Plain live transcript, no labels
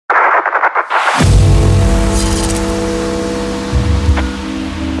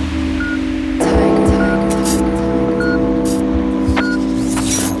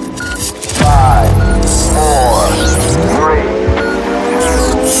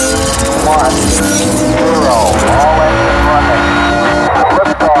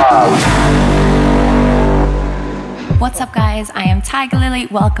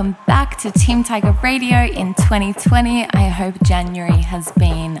everybody. Welcome back to Team Tiger Radio in 2020. I hope January has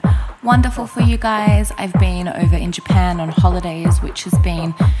been wonderful for you guys. I've been over in Japan on holidays, which has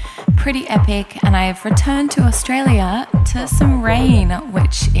been pretty epic, and I've returned to Australia to some rain,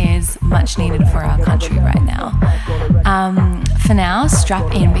 which is much needed for our country right now. For now,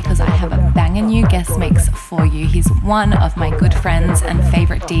 strap in because I have a banger new guest mix for you. He's one of my good friends and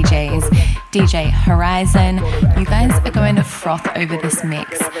favorite DJs, DJ Horizon. You guys are going to froth over this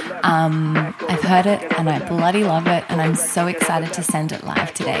mix. I've heard it and I bloody love it, and I'm so excited to send it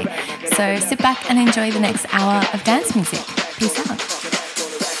live today. So sit back and enjoy the next hour of dance music. Peace out.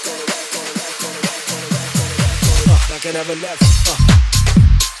 Like I never left.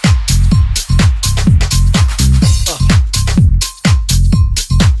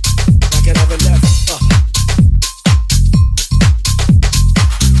 Like I never left.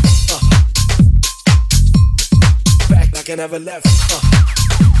 Back like I never left.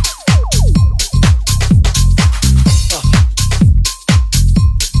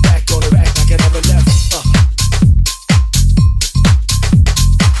 Back on the rack like I never left.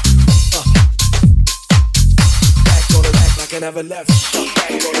 Back on the rack like I never left. Back on the rack like I never left. Back on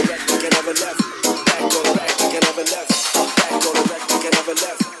the rack like I never left. Back on the rack like I never left. Back on the rack like I never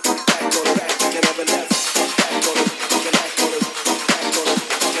left. Back on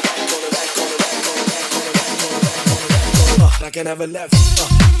the like I never left. Like I never left. Back on the rack like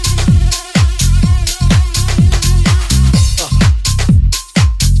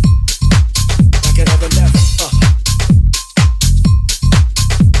I never left. Back on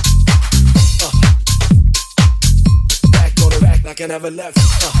the rack like I never left. Like I never left. Like I never left. Like I never left. Like I never left.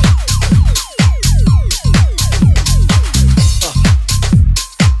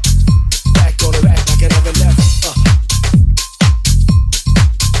 Back on the rack like I never left. Back on the rack like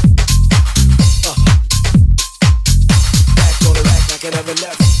I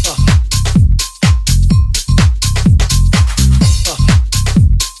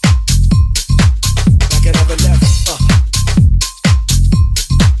never left.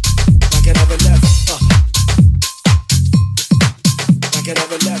 Back on the rack like I never left. Back on the rack like I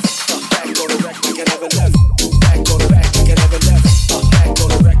never left. Back on the rack like I never left. Back on the rack like I never left. Back on the rack like I never left. Back on the rack like I never left. Back on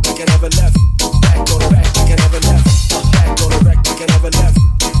the rack like I never left. Back on the rack like I never left. Back on the rack like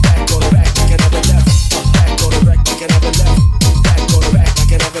I never left. Back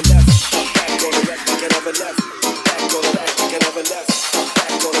on the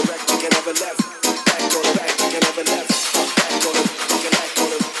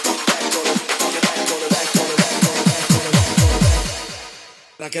rack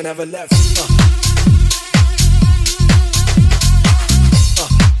like I never left. Back on the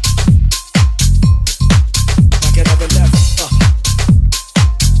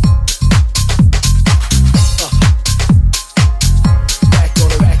like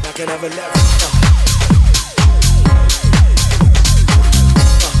I never left. Like I never left. Back on the rack like I never left.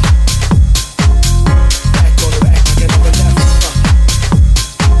 Back on the rack like I never left. Back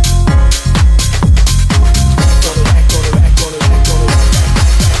on the rack, on the rack, on the rack, on the rack, like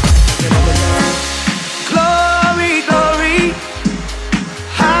I never left. Glory, glory,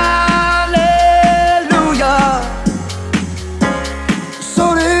 hallelujah.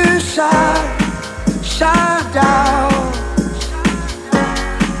 Sun is shine down.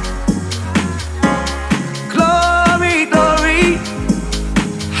 Glory, glory,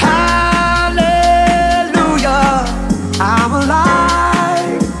 hallelujah. I'm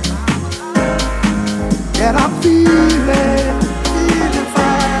alive and I'm feeling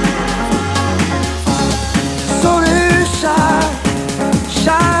fine. Sun is shine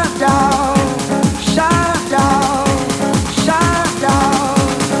down, shine down, shine down,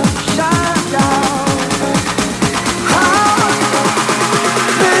 shine down. How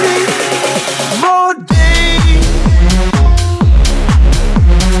many more days?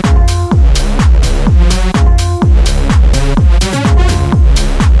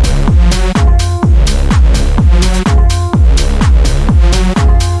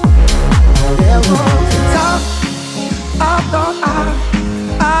 There was a time I thought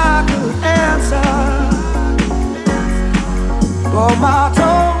I could answer, but my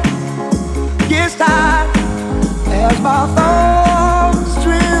tongue gets tired as my thoughts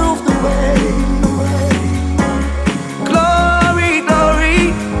drift away. Glory, glory,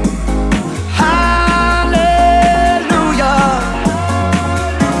 hallelujah.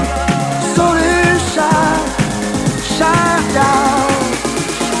 Sun is shine down.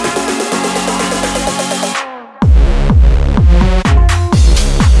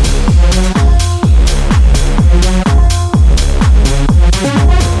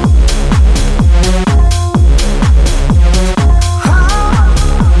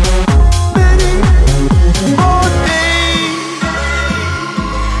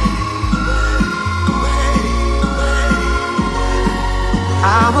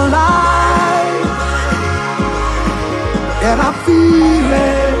 alive, and I'm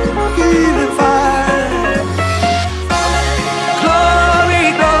feeling fine. Glory,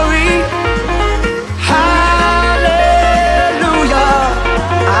 glory, hallelujah.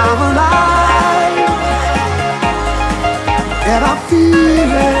 I'm alive, and I'm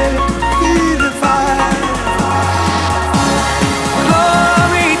feeling fine.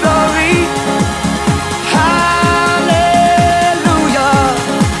 Glory, glory, hallelujah,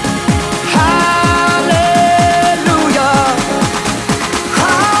 hallelujah.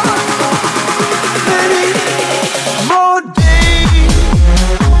 How many more days?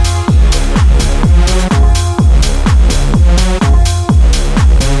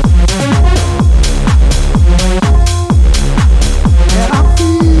 And I'm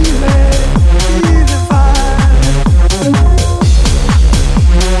feeling fine.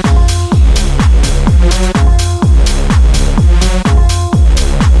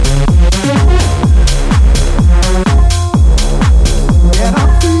 And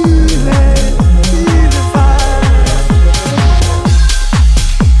I'm feeling fine.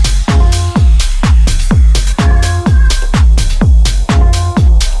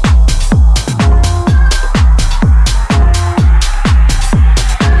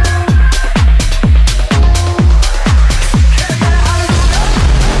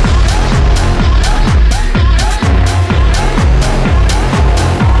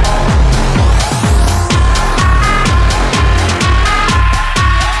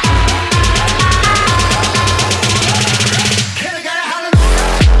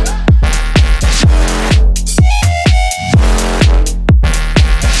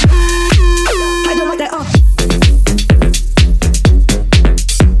 I don't like that.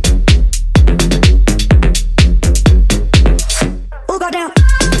 All got down.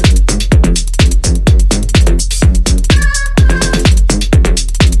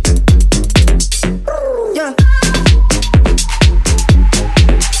 Yeah.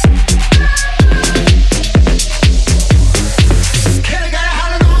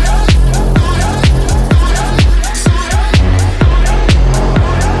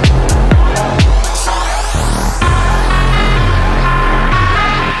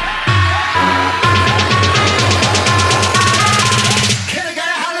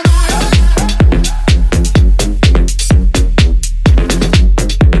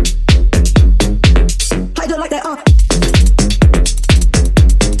 I don't like that.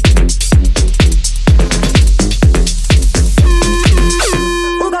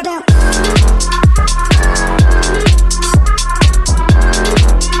 All got down.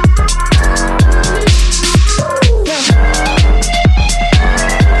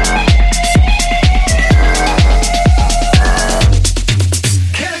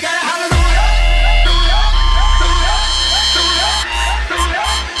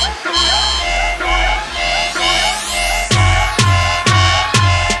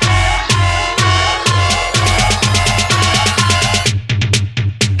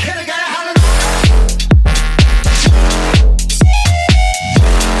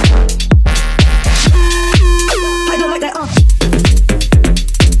 I don't like that.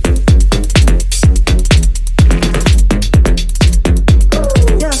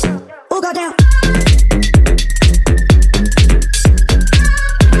 Yeah. All got down.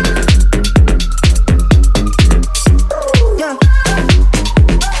 Yeah.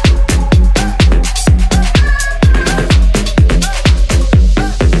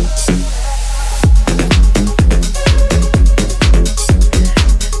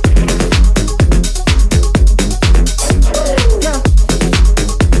 Yeah.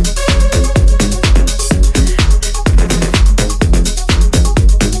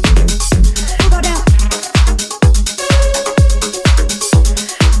 All got down.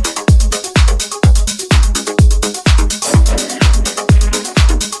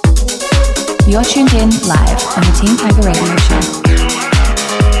 You're tuned in live on the Team Tiger Radio Show.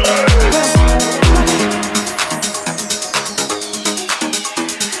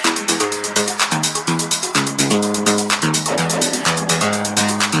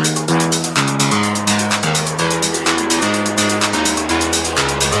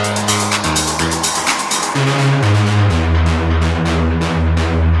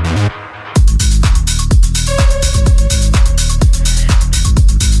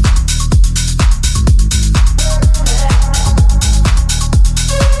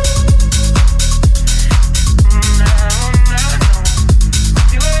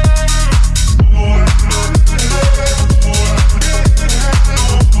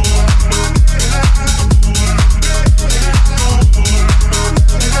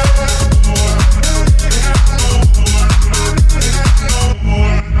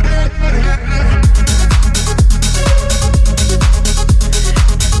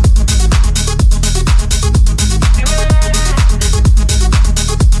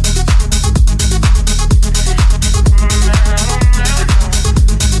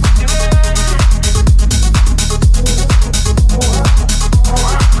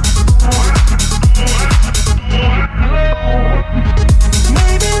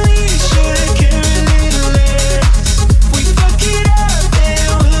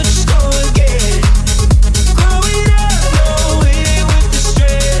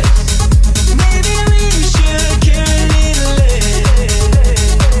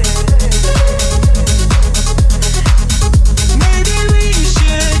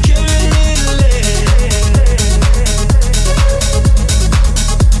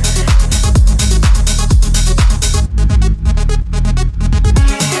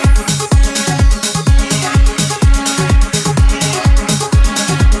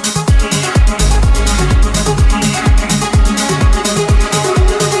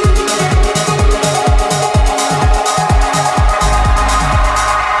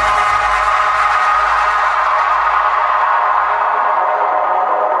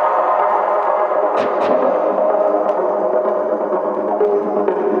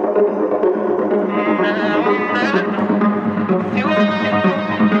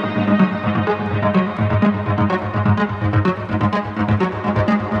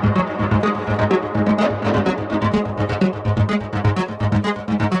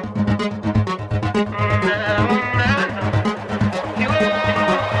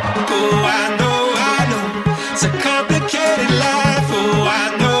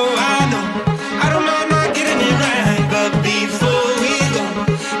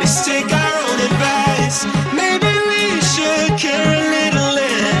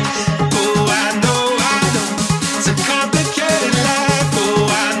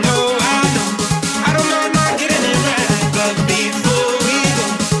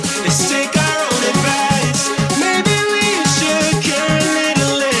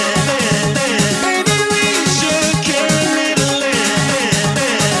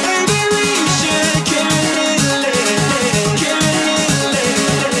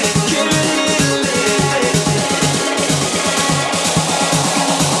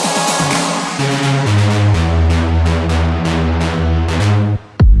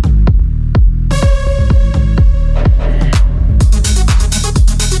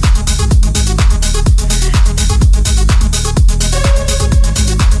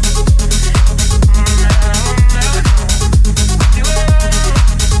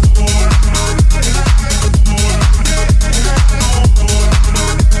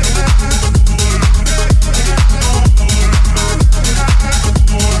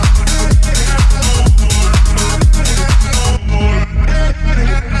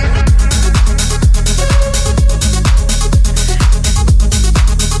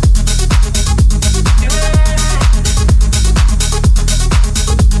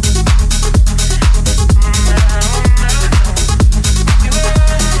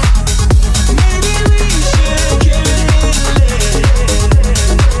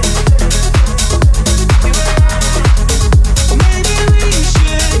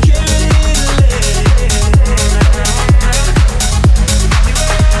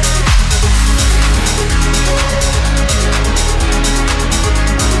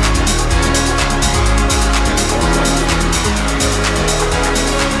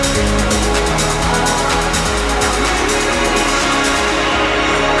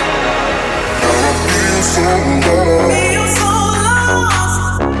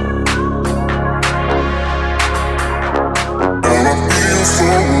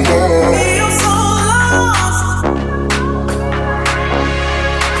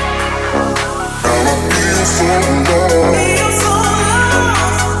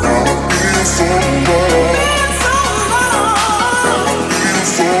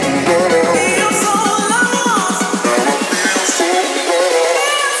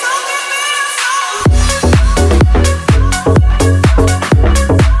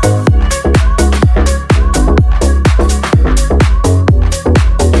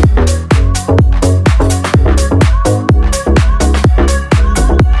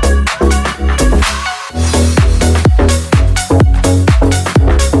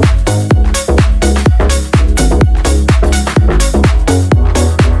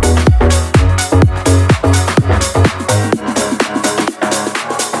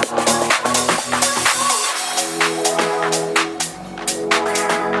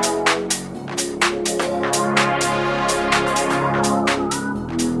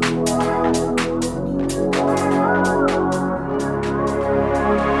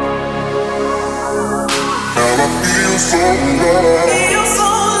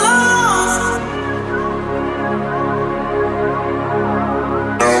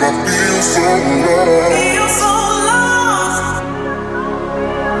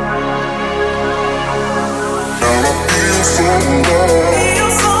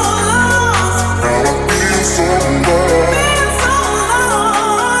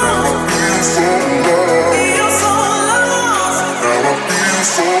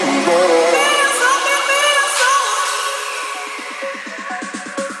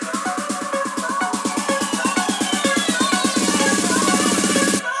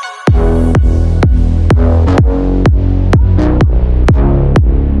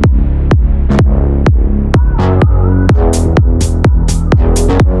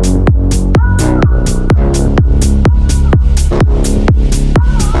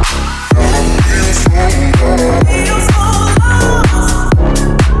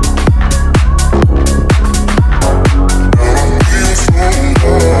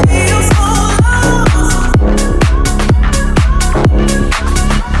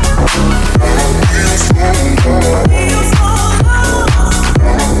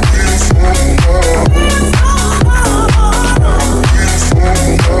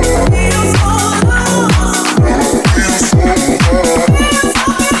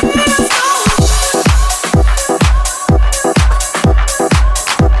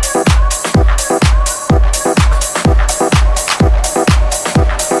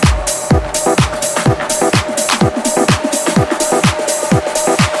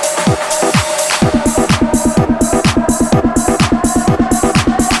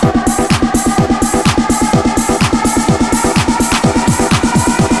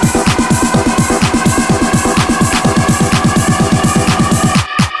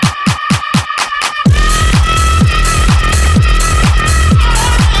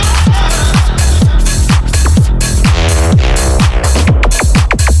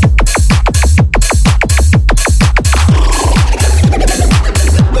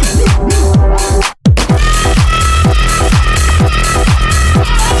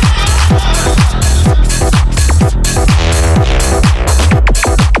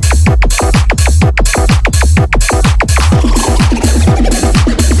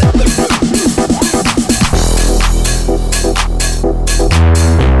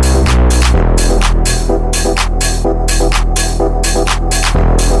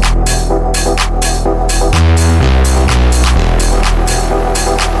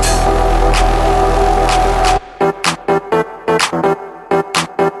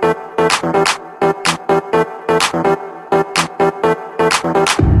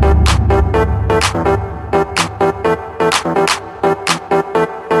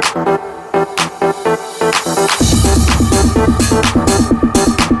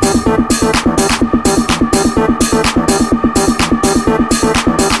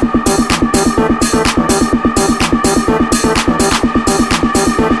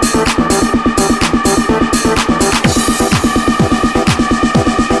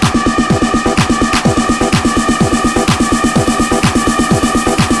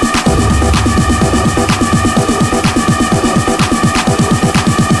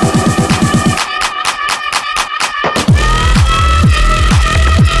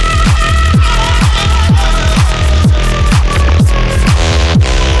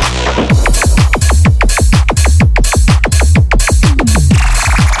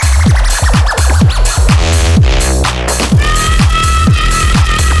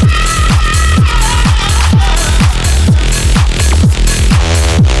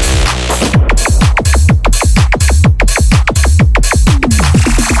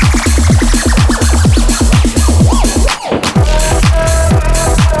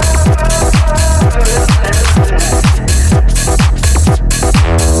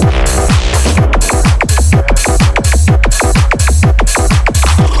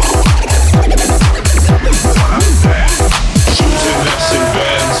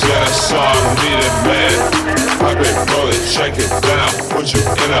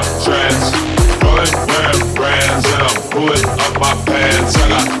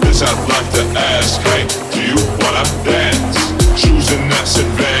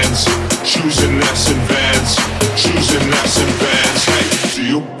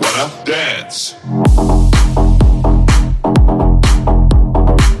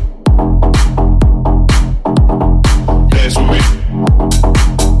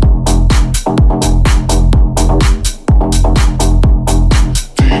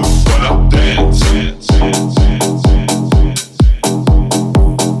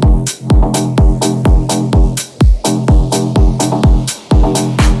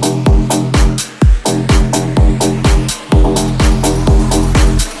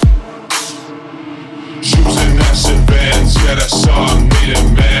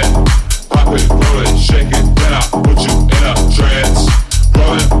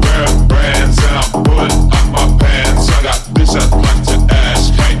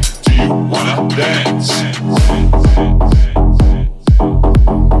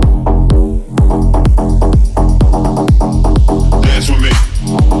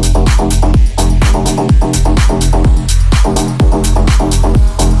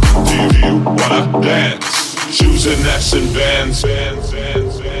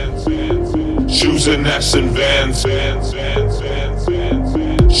 Shoes and S and Vans.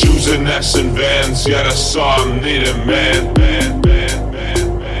 Shoes and S and Vans. Yeah, that's all I'm needing, man.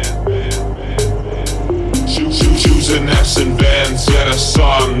 Shoes and S and Vans. Yeah, that's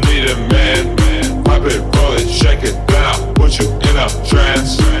all I'm needing, man. Pop it, roll it, shake it, then I'll put you in a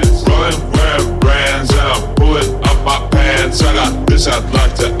trance. Rolling, wearing brands, and I'm pulling up my pants. I got this I'd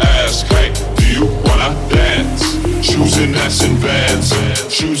like to ask. Hey, do you wanna dance? Shoes and S and Vans.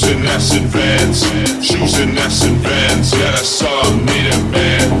 Shoes and S and Vans. Shoes and S and Vans. Yeah, that's all I'm needing,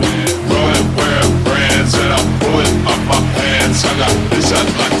 man. Rolling, wearing brands, and I'm pulling up my pants. I got this I'd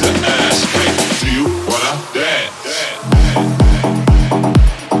like to ask. Hey, do you wanna dance?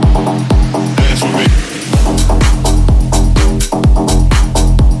 Dance with me.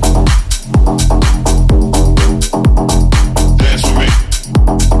 Dance with me.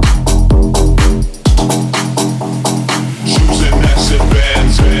 Shoes and S and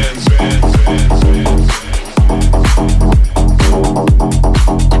Vans, Vans, Vans, Vans, Vans.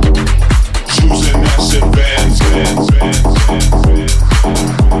 Shoes and S and Vans, Vans, Vans, Vans, Vans.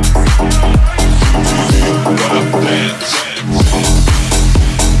 You wanna dance?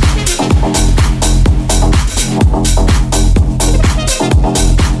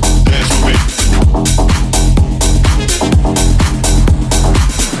 Dance with me. Do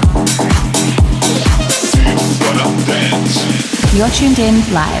you wanna dance? You're tuned in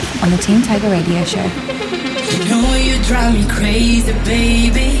live on the Team Tiger Radio Show. You know you drive me crazy,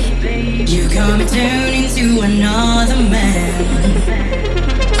 baby. You got me turning to another man.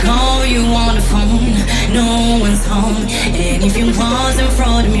 Call you on the phone, no one's home. And if it wasn't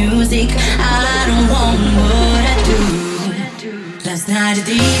for the music, I don't want what I do. Last night the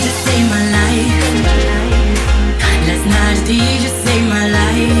DJ saved my life. Last night the DJ saved my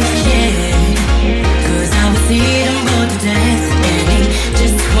life, yeah. Cause I was sitting bored to death. And in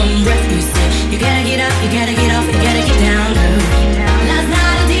just one breath you said, you gotta get up, you gotta get off, you gotta get down, girl. Last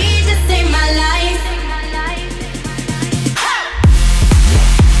night the DJ saved my life.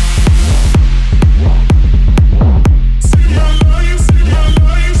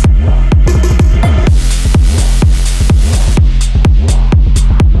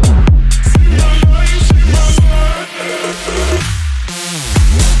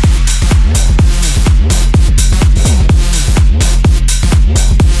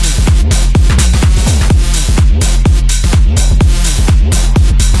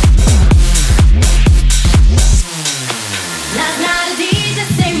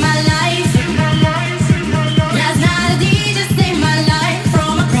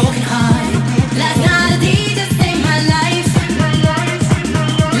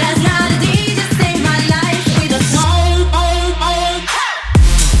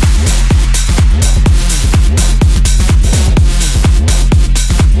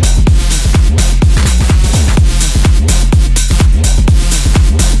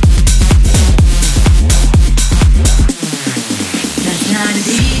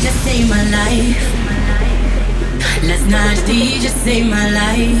 Last night the DJ saved my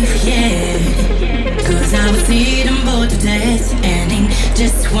life, yeah. Cause I was sitting bored to death. And in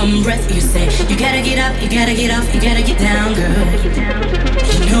just one breath you say, you gotta get up, you gotta get off, you gotta get down, girl.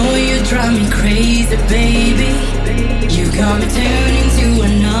 You know you drive me crazy, baby. You got me turning to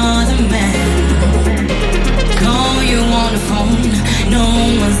another man. Call you on the phone, no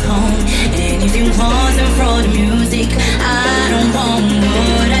one's home. And if it wasn't for the music, I don't want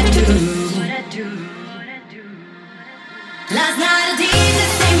what I do. Last night a DJ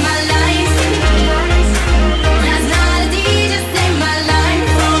saved my life. Last night a DJ saved my life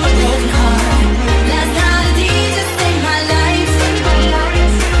from a broken heart. Last night a DJ saved my life.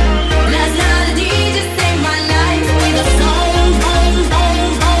 Last night a DJ saved my life with a song.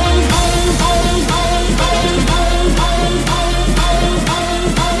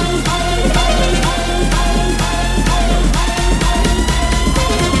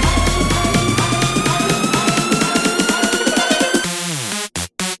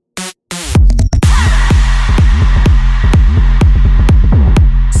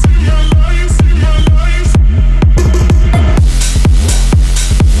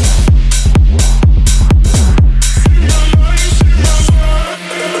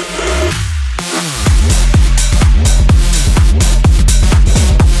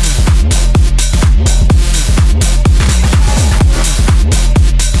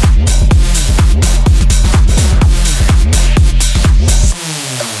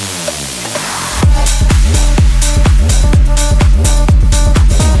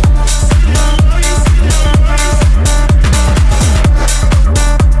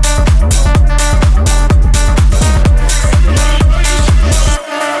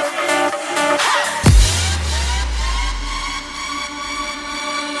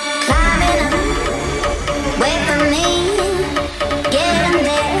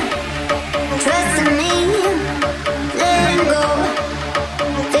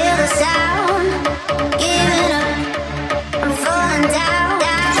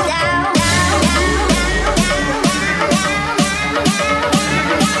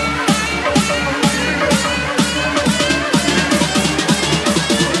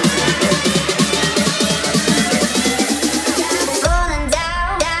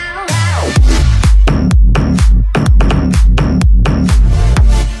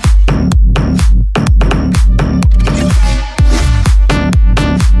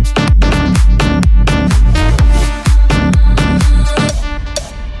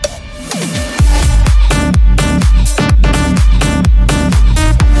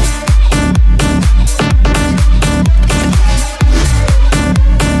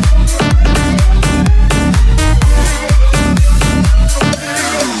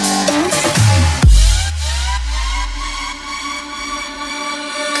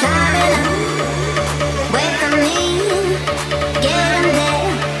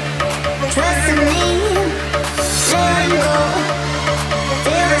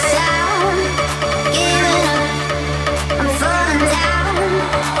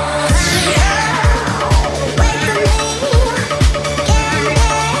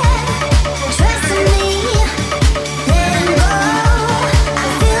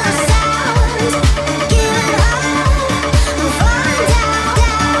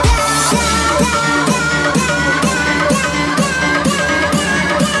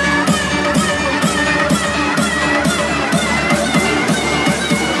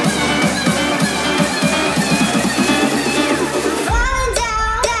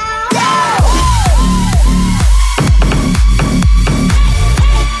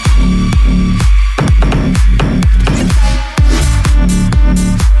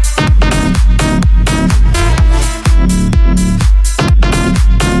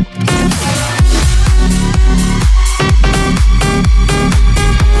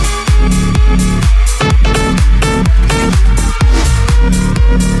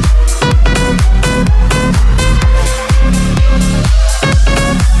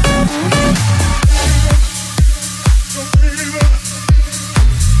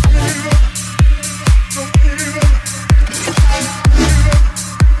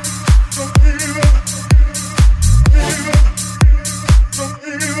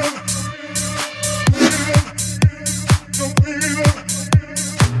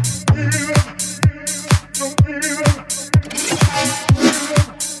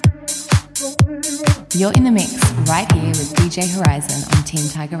 You're in the mix right here with DJ Horizon on Team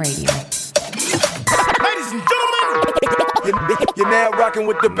Tiger Radio. Ladies and gentlemen, you're now rocking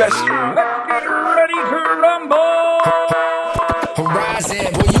with the best. Ready to rumble. Horizon,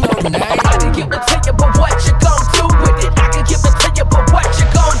 boy, you know the name. I didn't give it to you, but what you gon' do with it? I can give it to you, but what you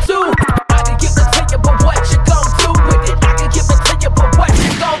gon' do? I didn't give it to you, but what you gon' do with it? I can give it to you, but what you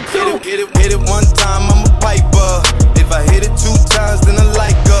gon' do? Hit it one time, I'm a piper. If I hit it 2 times, then I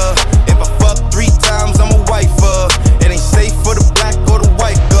like her. If I fuck 3 times, I'm a wifer. It ain't safe for the black or the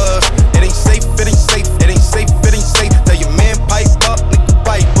white girls. It ain't safe, it ain't safe, it ain't safe, it ain't safe. Tell your man pipe up, nigga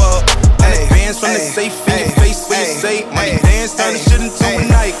pipe up. And the bands from the safe in your face when you say money dance, turn the shit into a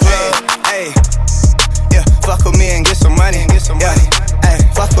nightclub. Yeah, fuck with me and get some money. Yeah,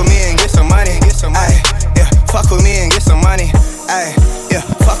 fuck with me and get some money. Yeah, fuck with me and get some money. Yeah,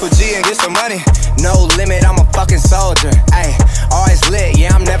 fuck with G and get some money. No limit, I'm a fucking soldier. Always lit,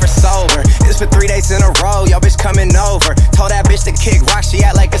 yeah, I'm never sober. This for 3 days in a row, yo bitch coming over. Told that bitch to kick rock, she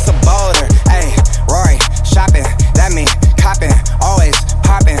act like it's a boulder. Rory, shopping, that mean copping. Always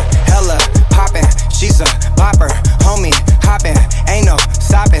popping, hella popping. She's a bopper, homie, hopping. Ain't no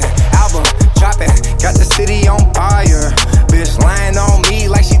stopping, album dropping. Got the city on fire. Bitch lying on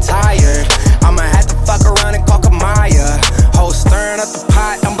me like she tired. I'ma have to fuck around and call Kamaya. Whole stirring up the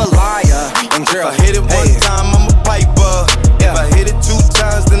pot, I'm Belaya. And girl, if I hit it one time, I'm a piper. If I hit it 2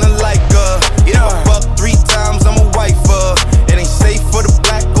 times, then I like her. If I fuck 3 times, I'm a wifer. It ain't safe for the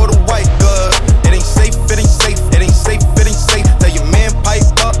black or the white girl. It ain't safe, it ain't safe, it ain't safe, it ain't safe. Tell your man pipe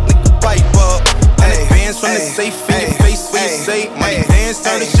up, nigga pipe up. And the bands from the safe in your face when you say money dance,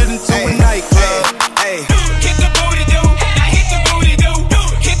 turn the shit into a nightclub. Hit the booty do, now hit the booty do.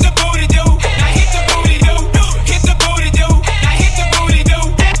 Hit the booty do, now hit the booty do. Hit the booty do, now hit the booty do.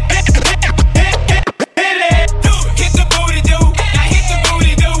 Hit the booty do, now hit the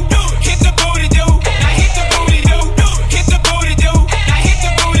booty do. Hit the booty do, now hit the booty do. Hit the booty do, now hit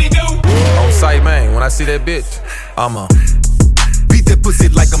the booty do. On sight, man, when I see that bitch, I'ma beat that pussy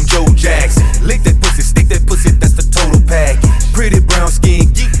like I'm Joe Jackson. Lick that pussy, stick that pussy, that's the total package. Pretty brown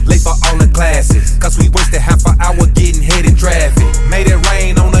skin, geek, late for all the classes. Cause we wasted half an hour getting hit in traffic. Made it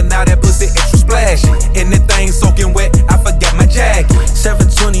rain on her, now that pussy extra splashy. Anything soaking wet, I forgot my jacket.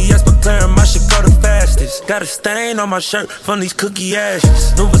 720S McLaren, my shit go the fastest. Got a stain on my shirt from these cookie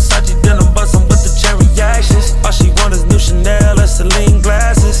ashes. New Versace denim bustin' with the cherry actions. All she want is new Chanel and Celine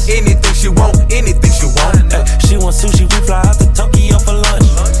glasses. Anything she want, anything she want. She want sushi, we fly out to Tokyo for lunch.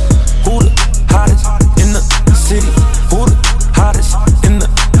 Who the hottest in the city? Who the hottest in the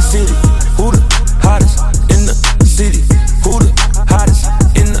city? Who the hottest in the city? Who the hottest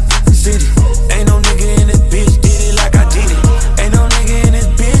in the city? Ain't no nigga in this bitch did it like I did it. Ain't no nigga in this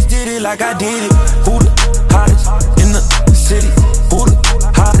bitch did it like I did it. Who the hottest in the city? Who the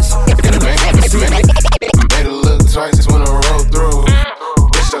hottest in the city? Made it look twice when I roll through.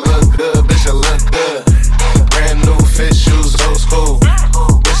 Bitch, I look good, bitch, I look good. Brand new fit shoes, old school.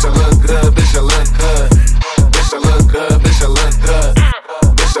 Bitch, I look good, bitch, I look good. Bitch, I look good, bitch, I look good.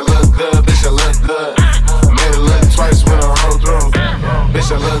 Bitch, I look good, bitch, I look good. Made it look twice when I roll through.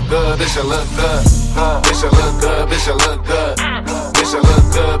 Bitch, I look good, bitch, I look good. Bitch, I look good, bitch, I look good. Bitch, I look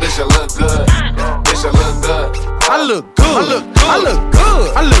good, bitch, I look good. Bitch, I look good. I look good, I look good, I look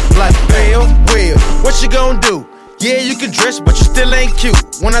good. I look like Bell, well, what you gon' do? Yeah, you can dress, but you still ain't cute.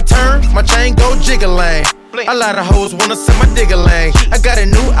 When I turn, my chain go jiggling. A lot of hoes wanna see my digger lane. I got a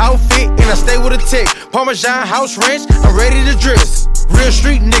new outfit and I stay with a tick. Parmesan house ranch, I'm ready to dress. Real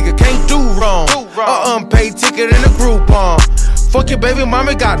street nigga, can't do wrong. A unpaid ticket in a Groupon. Fuck your baby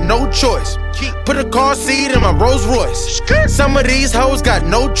mama, got no choice. Put a car seat in my Rolls Royce. Some of these hoes got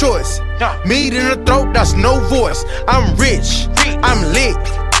no choice. Meat in the throat, that's no voice. I'm rich, I'm lit.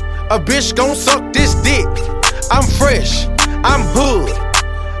 A bitch gon' suck this dick. I'm fresh, I'm hood.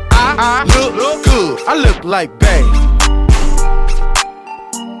 I look good, I look like bae.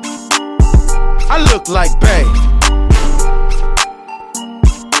 I look like bae.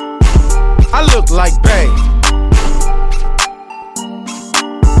 I look like bae.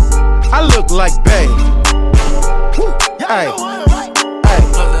 I look like bae. Hey,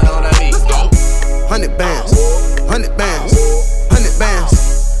 hey. 100 bands, 100 bands, 100 bands,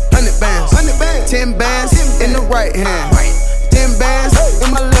 100 bands, 100 bands, 10 bands in the right hand. 10 bands in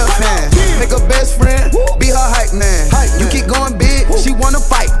my left hand. Make her best friend, be her hype man. You keep going big, she wanna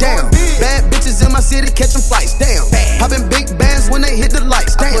fight, damn. Bad bitches in my city catching flights, damn. Popping big bands when they hit the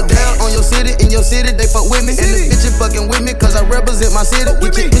lights, damn. I put down on your city, in your city, they fuck with me. And the bitches fucking with me, cause I represent my city.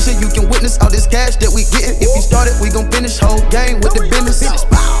 We keep pushing, you can witness all this cash that we getting. If you started, we gon' finish whole game with the business.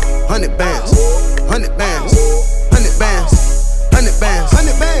 100 bands, 100 bands, 100 bands, 100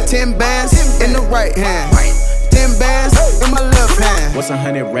 bands, 10 bands in the right hand.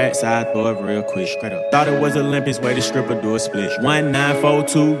 backside, throw it real quick. Straight up. Thought it was Olympics, way to stripper do a split.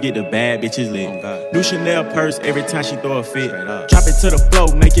 1942, get the bad bitches lit. New Chanel purse every time she throw a fit. Drop it to the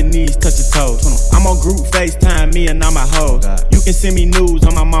floor, make your knees touch your toes. I'm on group FaceTime, me and all my hoes. You can send me news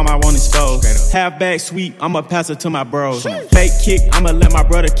on my mom, I won't expose. Half back sweep, I'ma pass it to my bros. Fake kick, I'ma let my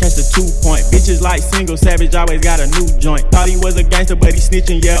brother catch the 2-point. Bitches like single, savage always got a new joint. Thought he was a gangster, but he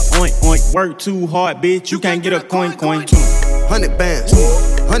snitching, yeah, oink, oink. Work too hard, bitch, you can't get a coin. 100 bands,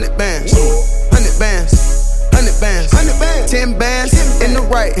 100 bands, 100 bands, 100 bands, 100 bands, 10 bands in the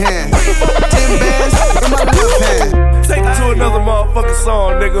right hand, 10 bands in my left hand. Take it to another motherfucking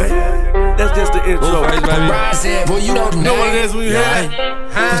song, nigga. That's just the intro. Ryan said, boy, you know what it is we hear.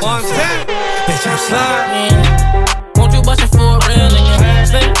 One time. Bitch, I'm sliding. Won't you bust it for a real nigga?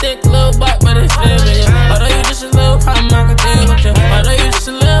 Slim thick little butt, but it's still nigga. Although you just a little problem, I can deal with you. Although you just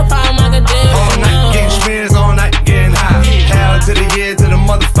a little problem, I can deal with you. All night getting spins, all night getting high. Hell to the year, to the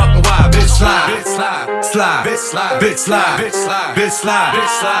motherfucking why. Bitch slide, bitch slide, slide, bitch slide, bitch slide, bitch slide, bitch slide,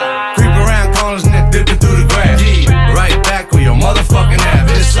 bitch slide. Creep around corners and then dipping through the grass. Yeah, right back with your motherfucking ass.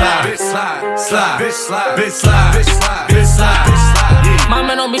 Bitch slide, bitch slide, slide, bitch slide, bitch slide, bitch slide, bitch slide, bitch slide. Yeah.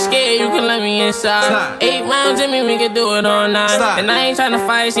 Mama, don't be scared, you can let me inside. Slide. 8 rounds in me, we can do it all night. Slide. And I ain't tryna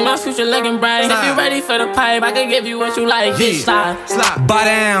fight, see my future looking bright. Slide. If you ready for the pipe, I can give you what you like. Yeah. Slide, slide. Bow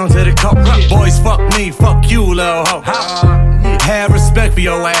down to the cup. Boys, fuck me, fuck you, little hoe. Have respect for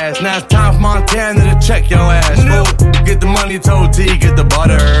your ass. Now it's time for Montana to check your ass. Ooh, get the money, told T, get the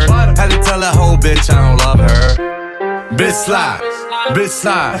butter. Had to tell that whole bitch I don't love her. Bitch slide, bitch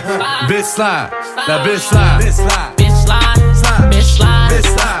slide, bitch slide, that bitch slide, bitch slide, bitch slide, bitch slide,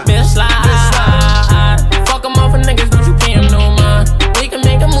 bitch slide, bitch slide. Fuck them off for niggas, don't you pay them no mind. We can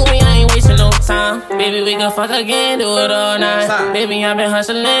make a movie, I ain't wasting no time. Baby, we can fuck again, do it all night. Baby, I've been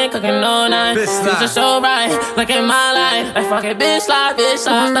hustling, cooking all night. Future so bright, look at my life. Like fuck it, bitch slide, bitch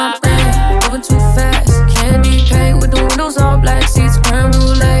slide. Moving too fast, candy paint with the windows all black, seats creme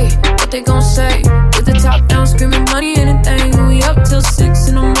brulee. What they gon' say? With the top down, screaming money, anything. We up till 6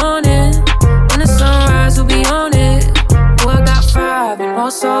 in the morning. When the sunrise, we'll be on it. Boy, I got 5 and all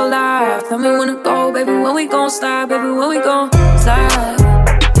so live. Tell me when to go, baby, when we gon' slide, baby, when we gon' slide.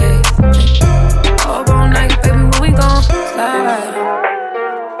 Up all night, baby, when we gon' slide.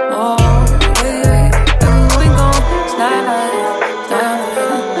 Oh, yeah, baby, when we gon' slide, slide,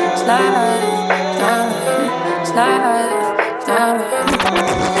 slide, slide, slide.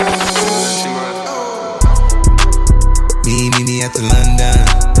 Meet me at the London.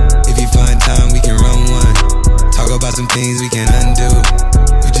 If you find time, we can run one. Talk about some things we can undo.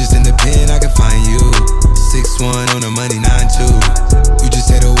 You just in the pen, I can find you. 6'1" on the money, 9'2". You just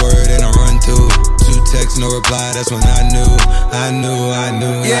say the word and I run through. 2 texts, no reply, that's when I knew.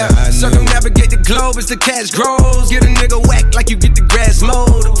 Yeah, circumnavigate the globe as the cash grows. Get a nigga whack like you get the grass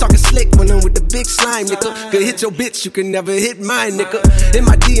mowed. I'm talking slick when I'm with the big slime, nigga. Could hit your bitch, you can never hit mine, nigga. In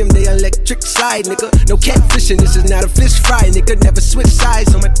my DM, they electric slide, nigga. No catfishing, this is not a fish fry, nigga. Never switch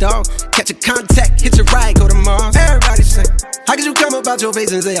sides on my dog. Catch a contact, hit your ride, go to Mars. Everybody say, how could you come about your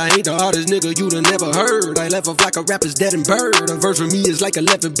face and say I ain't the hardest nigga you'd have never heard? I left off like a rapper's dead and bird. A verse for me is like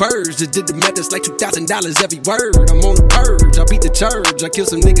 11 birds. Just did the math, it's like $2,000 every word. I'm on the purge, I beat the church. I killed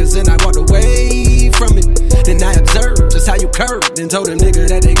some niggas and I walked away from it. Then I observed just how you curved and told a nigga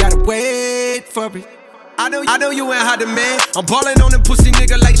that they gotta wait for it. I know you ain't hot man. I'm ballin' on the pussy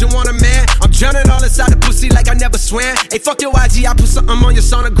nigga like you want a man. I'm drowning all inside the pussy like I never swam. Hey, fuck your IG, I put something on your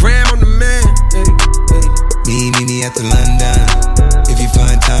sonogram. I'm the man. Hey, hey. Meet me at the London. If you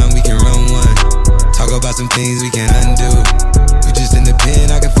find time, we can run one. Talk about some things we can undo. You just in the pen,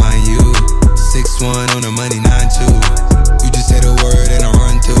 I can find you. 6'1" on the money, 9'2". You just say the word and I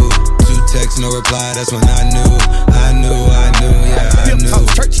run through. 2 texts, no reply, that's when I knew, yeah, I knew. Talk,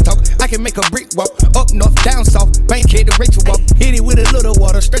 church talk, I can make a brick walk. Up north, down south, bank head to Rachel walk. Hit it with a little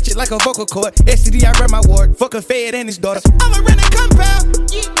water, stretch it like a vocal cord. STD, I run my ward, fuck a fed and his daughter. I'm a rented compound,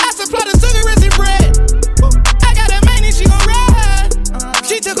 I supply the cigarettes and bread. I got a man and she gon' ride.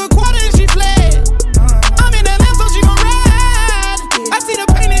 She took a quarter and she fled. I'm in the lamp so she gon' ride. I see the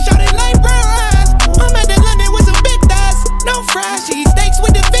pain and shot it like bronze. I'm at the London with some big thighs. No fries, she eats steaks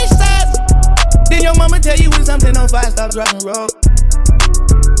with the fish size. Then your mama tell you when something on fire, stop, drop, and roll.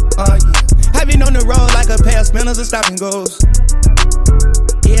 Oh yeah, I been on the road like a pair of spinners and stop and goes.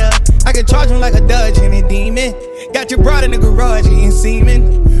 Yeah, I can charge him like a Dodge and a demon. Got your broad in the garage eating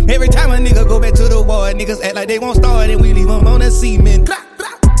semen. Every time a nigga go back to the war, niggas act like they won't start and we leave them on the cement.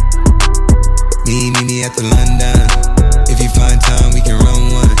 Meet me at the London. If you find time, we can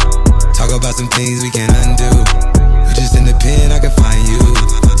run one. Talk about some things we can undo. You just in the pen, I can find you.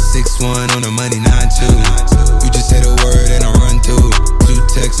 6'1" on the money, 9'2". You just say the word and I run through. 2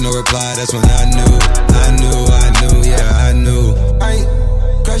 texts, no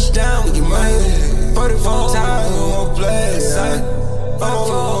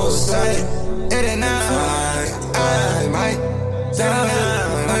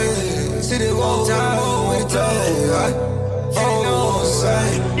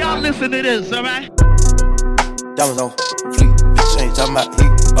listen to this, alright? Diamonds on fleek, bitch ain't talking about heat.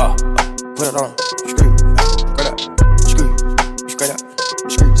 Put it on, screw, straight up, screw, straight up,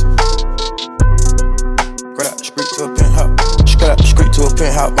 screw. Straight up, screw to a penthouse. Straight up, screw to a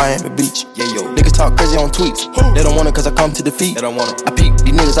penthouse, Miami Beach. Yeah, yo. Niggas talk crazy on tweets. They don't want it cause I come to defeat. They don't want it. I peep,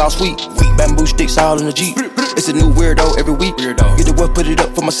 these niggas all sweet. Bamboo sticks all in the Jeep. It's a new weirdo every week. Get the what, put it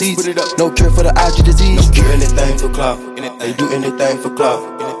up for my seeds. No cure for the IG disease. No cure anything for clout. They do anything for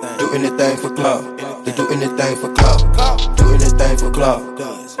clout. Do anything for clout. They do anything for clout. Do anything for clout.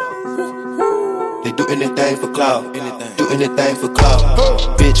 They do anything for clout. Do anything for clout.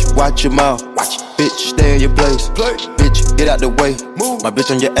 Bitch, watch your mouth. Bitch, stay in your place. Bitch, get out the way. My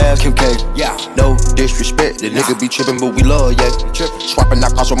bitch on your ass, Kim K. No disrespect, the nigga be trippin', but we love, yeah. Swappin'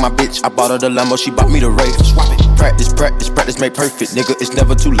 knockouts with my bitch. I bought her the Lambo, she bought me the Wraith. Swap it. Practice make perfect, nigga. It's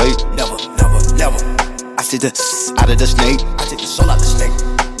never too late. Never. I see the out of the snake. I take the soul out the snake.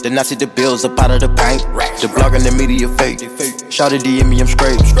 Then I see the bills up out of the bank. The blog and the media fake. Shawty DM me, I'm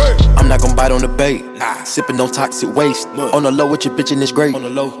straight. I'm not gon' bite on the bait. Sippin' on toxic waste. On the low with your bitch in this great.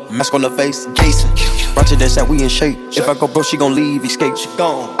 Mask on the face, Jason. Roger that said we in shape. If I go broke, she gon' leave, escape. She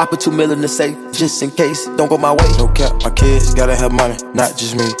gone. I put $2 million in the safe, just in case. Don't go my way. No cap, my kids gotta have money, not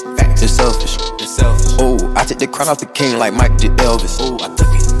just me. It's selfish. Ooh, I take the crown off the king like Mike did Elvis. Ooh, I took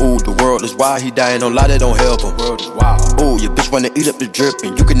it. Ooh, the world is wild, he dying, don't lie, that don't help him. World is wild. Ooh, your bitch wanna eat up the drip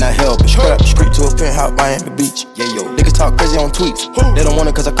and you cannot help it. Straight up the street to a penthouse, Miami Beach. Yeah, yo. Niggas talk crazy on tweets. They don't want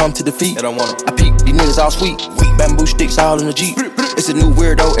it cause I come to defeat. They don't want it. I peep, these niggas all sweet. Bamboo sticks all in the Jeep. It's a new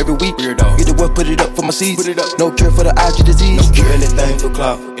weirdo every week. Get the what, put it up for my seeds. No cure for the IG disease. No cure anything for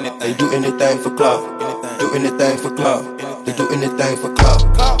clout. They do anything for clout. Do anything for clout. They do anything for clout.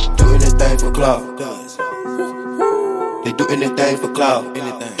 Do anything for clout. They do anything for clout.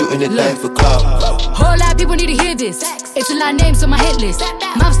 Do anything for clout. Whole lot of people need to hear this. It's a lot of names on my hit list.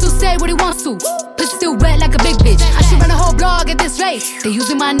 Mom still say what he wants to. Pussy still wet like a big bitch. I should run a whole blog at this rate. They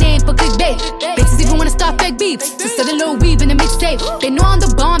using my name for clickbait. Bitches even wanna start fake beef. Just set a little weave in the mixtape. They know I'm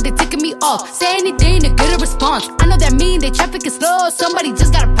the bomb, they taking me off. Say anything to get a response. I know that mean they traffic is slow. Somebody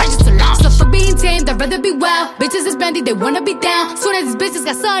just gotta practice to launch. So for being tame, I'd rather be wild. Bitches is bendy, they wanna be down. Soon as these bitches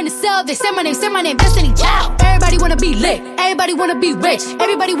got something to sell, they say my name, Destiny Child. Everybody wanna be lit, everybody wanna be rich,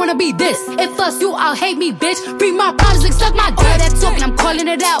 everybody wanna be this. If us you all hate me, bitch. Free my problems and suck my dick. All that talking, I'm calling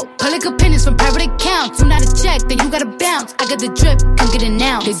it out. Public opinions from private accounts. You not a check, then you gotta bounce. I got the drip, come get it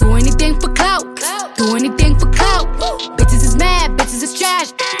now. They do anything for clout, do anything for clout. Bitches is mad, bitches is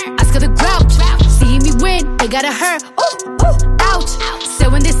trash. Ask her the grouch. See me win, they gotta hurt. Ouch. So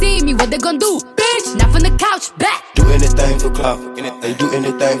when they see me, what they gon' do? Bitch, not from the couch, back. Do anything for clout. They do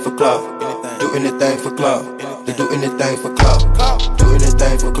anything for clout. Do anything for clout. They do anything for clout. Do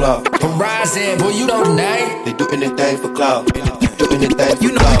anything for clout. Horizon, boy, you know the name. They do anything for clout. Do anything for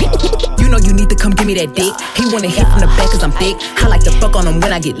clout. You know you need to come give me that dick. He wanna hit from the back cause I'm thick. I like to fuck on him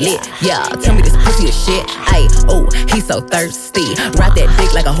when I get lit. Yeah, tell me this pussy is shit. Ayy, oh, he's so thirsty. Ride that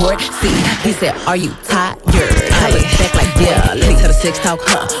dick like a horse. See, he said, are you tired? I look back like, yeah, let's have a sex talk,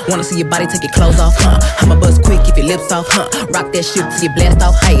 huh? Wanna see your body, take your clothes off, huh? I'ma buzz quick if your lips off, huh? Rock that shit till you blast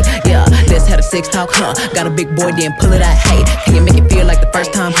off, hey, yeah, let's have a sex talk, huh? Got a big boy, then pull it out, hey. Can you make it feel like the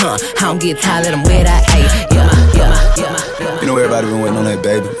first time, huh? I don't get tired, let him wear that, hey, yeah. You know everybody been waiting on that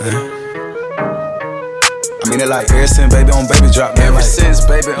baby, man. I mean it like ever since baby on baby drop, man. Ever since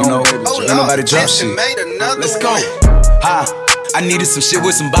baby on baby drop. Ain't nobody drop shit. Let's go. Ha. I needed some shit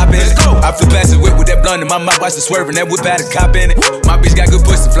with some bop in it. I flew past the whip with that blunt in my mouth, watched it swerving. That whip had a cop in it. My bitch got good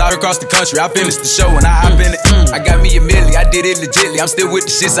pussy, fly her across the country. I finished the show and I hop in it. I got me a milli, I did it legitly. I'm still with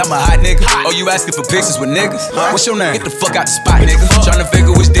the shits, I'm a hot nigga. Oh, you asking for pictures with niggas? What's your name? Get the fuck out the spot, nigga. Tryna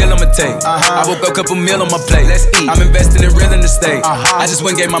figure which deal I'ma take. I woke up, couple meal on my plate. Let's eat. I'm investing in real estate. I just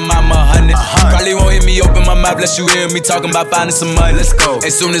went and gave my mama 100. Probably won't hear me open my mouth, unless you hear me talking about finding some money. Let's go.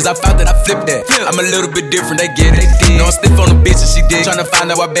 As soon as I found that, I flipped that. I'm a little bit different, they get it. No, I'm stiff on the bitch and she dig. Tryna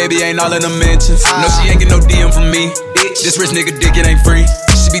find out why baby ain't all in the mentions. No, she ain't get no DM from me. This rich nigga dick, it ain't free.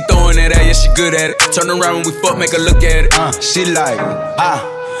 She be throwing that at, yeah, she good at it. Turn around when we fuck, make her look at it. She like,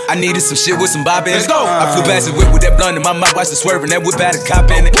 I needed some shit with some bop in it. I flew past the whip with that blunt in my mouth, watched it swerving. That whip had a cop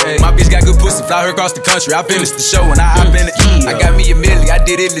in it. My bitch got good pussy, fly her across the country. I finished the show and I hop in it. I got me a milli, I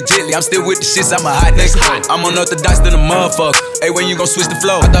did it legitly. I'm still with the shits, I'm a hot nigga. I'm unorthodox than a motherfucker. Hey, when you gon' switch the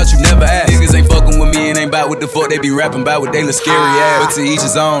flow? I thought you never asked. Niggas ain't fucking with me and ain't bout what the fuck they be rapping about, what they look scary ass. But to each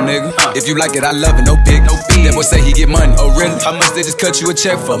his own, nigga. If you like it, I love it, no pick, no beat. That boy say he get money. Oh, really? How much they just cut you a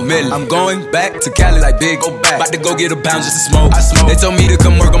check for $1 million? I'm going back to Cali like big, go back. About to go get a pound just to smoke. I smoke. They told me to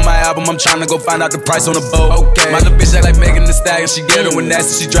come work on for my album, I'm tryna go find out the price on the boat. Okay. My little bitch act like Megan Thee Stallion, she get her when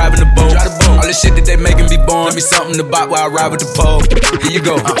nasty, she driving the boat. All this shit that they making be born, give me something to buy while I ride with the pole. Here you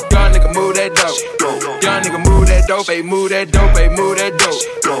go. Young nigga move that dope. Young nigga move that dope, ayy, move that dope, ayy, move that dope.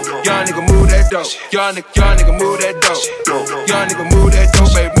 Young nigga move that dope. Young nigga move that dope. Young nigga move that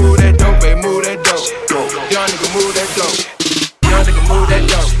dope, ayy, move that dope, ayy, move that dope. Young nigga move that dope. Young nigga move that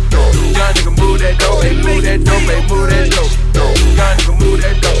dope. Young nigga move that dope, ayy, move that dope, ayy, move that dope. Young nigga move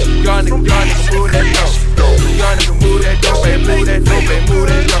that dope. Young nigga move that dope. Young nigga move that dope, ayy, move that dope, ayy, move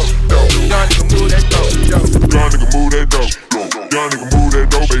that dope. Young nigga move that dope. Young nigga move that dope. Young nigga move that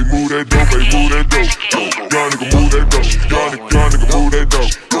dope, ayy, move that dope, ayy, move that dope. Young nigga move that dope. Young nigga move that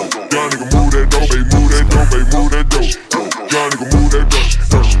dope. Young nigga move that dope, ayy, move that dope, ayy, move that dope. Young nigga move that dope.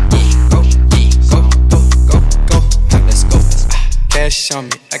 Cash on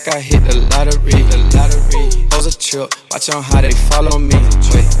me, like I hit the lottery. Hoes a trip, watch on how they follow me.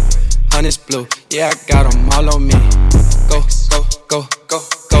 Wait, honey's blue, yeah, I got them all on me. Go, go, go, go,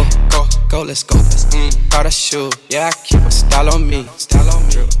 go, go, go, let's go. Got a shoe, yeah, I keep a style on me.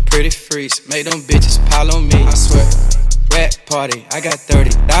 Pretty freaks, make them bitches pile on me. I swear, rat party, I got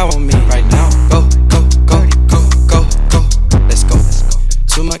 30 on me right now. Go, go, go, go, go, go, let's go.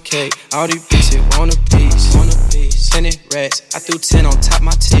 To my cake, all these bitches want a piece. 10 rats, I threw 10 on top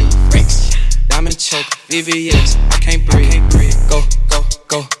my teeth. Diamond choke, VVS, I can't breathe. Go, go,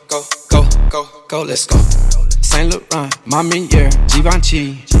 go, go, go, go, go, let's go. Saint Laurent, Mamiere,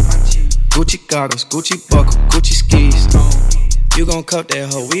 Givenchy, Gucci goggles, Gucci buckle, Gucci skis. You gon' cut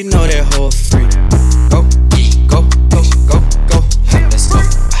that hoe, we know that hoe free. Go, go, go, go, go, let's go.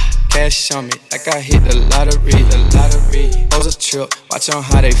 Cash on me, like I hit the lottery. Hoes a trip, watch on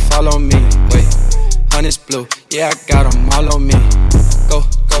how they follow me. Wait, honey's blue, yeah, I got them all on me. Go,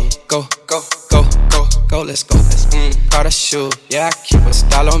 go, go, go, go, go, go, let's go. Got a shoe, yeah, I keep a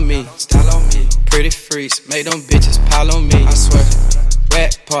style on me. Pretty freaks, make them bitches pile on me. I swear,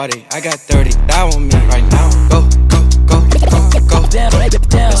 rat party, I got 30 on me right now. Go, go, go, go, go, down,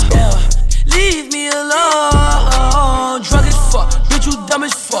 down. Leave me alone, drunk as fuck, bitch you dumb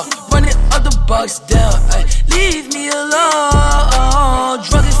as fuck, running up the box down. Ay. Leave me alone,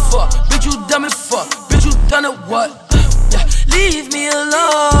 drunk as fuck, bitch you dumb as fuck, bitch you done it what? Yeah. Leave me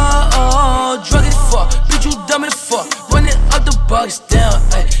alone, drunk as fuck, bitch you dumb as fuck, running up the box down.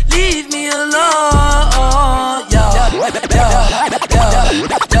 Ay. Leave me alone, yeah.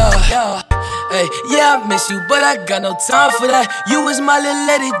 Hey, yeah, I miss you, but I got no time for that. You was my little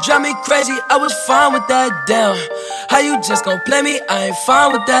lady, drive me crazy. I was fine with that, damn. How you just gon' play me? I ain't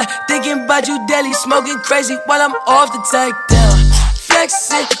fine with that. Thinking about you daily, smoking crazy while I'm off the tag, down.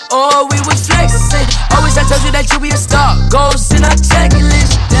 Flexing, oh, we was flexing. Always I told you that you be a star. Goals in our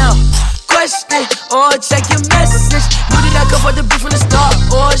checklist, down. Question, or check your message. Knew that I could fuck the bitch from the start,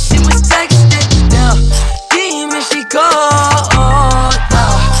 or she was texting, down. Demon, she called,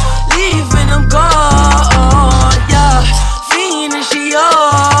 down. Leaving them gone, yeah. Fiendin' she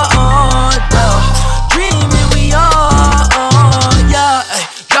on, down. Dreaming we on, yeah. Ay.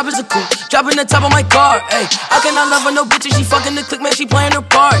 Dropping the coupe, dropping the top of my car, ayy. I cannot love her, no bitch, she fucking the click, man, she playing her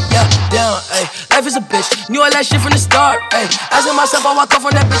part, yeah. Down, ayy. Life is a bitch, knew all that shit from the start, ayy. Asking myself, I walk off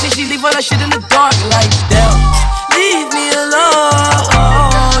on that bitch and she leave all that shit in the dark, like, damn. Leave me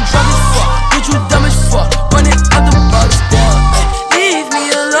alone, drunk as fuck, bitch, you dumb as fuck, running up the box, down, ayy. Leave me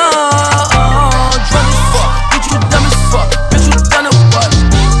alone, drunk as fuck, bitch, you dumb as fuck, bitch, you done it what?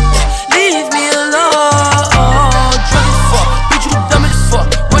 Yeah. Leave me alone, drunk as fuck, bitch, you dumb as fuck,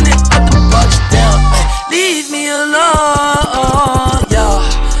 running up the box, down, ayy. Leave me alone, yeah.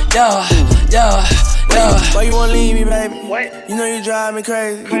 Why you wanna leave me, baby? What? You know you drive me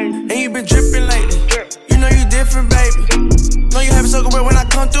crazy. And you been dripping lately. You know you different, baby. Know you have a circle when I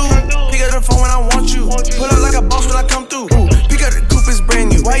come through. Pick up the phone when I want you. Pull up like a boss when I come through. Pick up the coupe, it's brand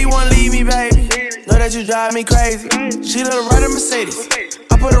new. Why you wanna leave me, baby? Know that you drive me crazy. She let her ride a Mercedes.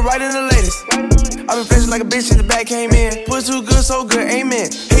 I put her right in the latest. I been flexing like a bitch since the back came in. Push too good, so good, amen.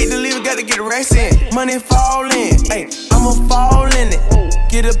 Hate to leave it, gotta get the racks in. Money fall in, ayy, I'ma fall in it.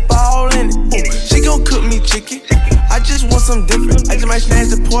 Get a ball in it. She gon' cook me chicken. I just want something different. I just might snatch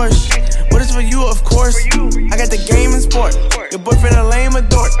the Porsche. But it's for you, of course. I got the game in sport. Your boyfriend a lame, a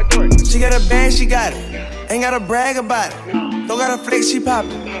dork. She got a bag, she got it. Ain't gotta brag about it. Don't gotta flex, she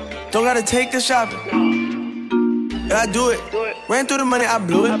poppin'. Don't gotta take the shopping. And I do it. Ran through the money, I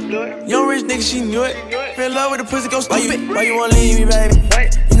blew it. Young rich nigga, she knew it. Fell in love with the pussy, go stupid. Why you wanna leave me, baby?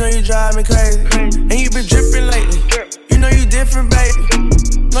 You know you drive me crazy. And you been drippin' lately. You know you different, baby.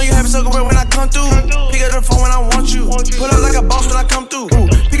 Know you have a circle when I come through. Pick up the phone when I want you. Pull up like a boss when I come through.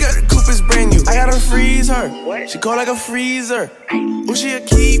 Pick up the coupe, it's brand new. I gotta freeze her. She cold like a freezer. Ooh, she a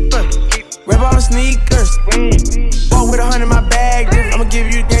keeper. Rap all the sneakers. Walk with 100 in my bag. I'ma give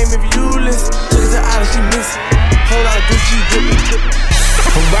you a game if you listen. Took it to Isla, she missing. Whole lot of Gucci drippin'.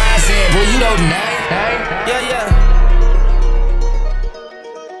 Horizon, boy, you know the name. Yeah.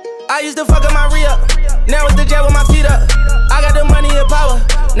 I used to fuck up my re-up. Now it's the jet with my feet up. I got the money and power.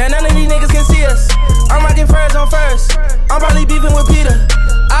 Now none of these niggas can see us. I'm rocking furs on first. I'm probably beefing with Peter.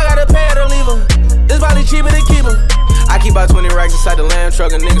 I gotta pay her to leave her. It's probably cheaper to keep her. I keep about 20 racks inside the lamb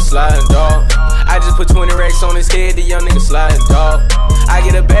truck, a nigga sliding, dog. I just put 20 racks on his head, the young nigga sliding, dog. I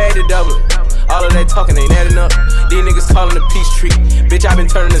get a bag to double it. All of that talking ain't adding up. These niggas calling the peace tree. Bitch, I been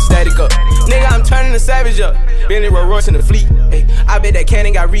turning the static up. Nigga, I'm turning the savage up. Bentley Rolls Royce in the fleet. Ay, I bet that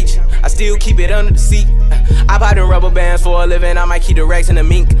cannon got reach. I still keep it under the seat. I buy them rubber bands for a living. I might keep the racks in the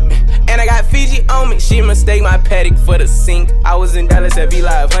mink. And I got Fiji on me. She mistake my paddock for the sink. I was in Dallas at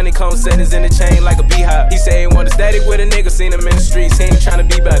V-Live. Honeycomb settings in the chain like a beehive. He say he want a static with a nigga. Seen him in the streets. He ain't tryna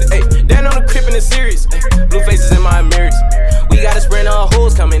be about it. Hey, down on the crib in the series. Blue faces in my mirrors. We got a sprint of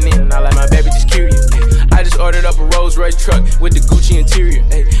hoes coming in. I like my baby just curious. I just ordered up a Rolls Royce truck with the Gucci interior.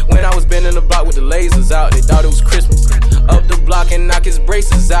 When I was bending the block with the lasers out, they thought it was Christmas. Up the block and knock his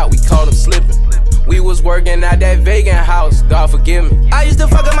braces out. We called him slipping. We was working at that vegan house, God forgive me. I used to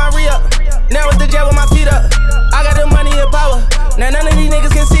fuck up my re-up. Now it's the jet with my feet up. I got the money and power. Now none of these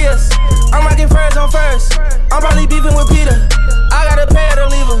niggas can see us. I'm rocking furs on first. I'm probably beefing with Peter. I gotta pay her to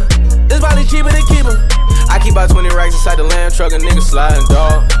leave her. It's probably cheaper to keep her. I keep about 20 racks inside the lamb truck, a nigga sliding,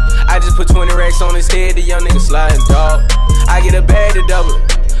 dog. I just put 20 racks on his head, the young nigga sliding, dog. I get a bag to double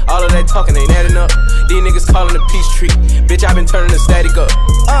it. All of that talking ain't adding up. These niggas calling the peace tree. Bitch, I been turning the static up.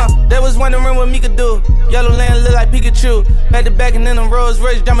 That was wondering what me could do. Yellow land look like Pikachu. Back to back and then them Rolls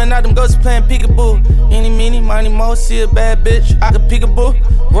Royce jumping out them ghosts playing peekaboo. Any, meeny, miny, mo, see a bad bitch, I could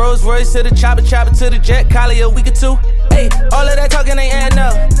peekaboo. Rolls Royce to the chopper to the jet, Collie a week or two. Hey, all of that talking ain't adding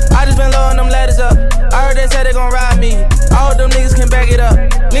up. I just been lowering them ladders up. I heard they said they gon' ride me. I hope them niggas can back it up.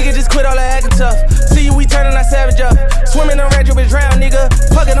 Nigga just quit all that acting tough. See you, we turning that savage up. Swimming in ranch with drown, nigga.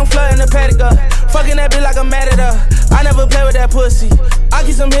 Fucking, I'm flooding the paddock up. Fucking that bitch like I'm mad at her. I never play with that pussy. I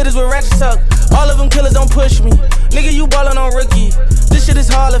keep some hitters with ratchet tuck. All of them killers don't push me. Nigga, you ballin' on rookie. This shit is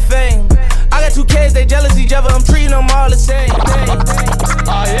Hall of Fame. I got 2 kids, they jealous each other. I'm treating them all the same.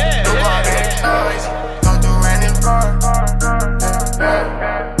 Oh yeah. Go through random car.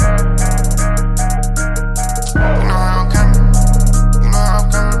 You know how I'm coming.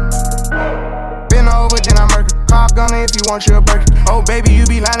 Been over, then I murder. Cop gunner if you want your burger. Oh baby, you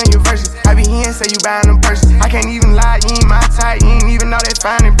be lying in your verses. I be here and say you buying them purses. I can't even lie, you ain't my type. You ain't even know that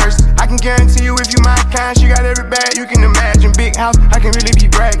fine in person. I can guarantee you if you my kind, she got every bag you can imagine. Big house, I can really be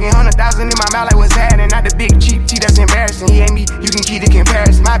bragging. 100,000 in my mouth like what's happening. Not the big cheap tea that's embarrassing. He ain't me, you can keep the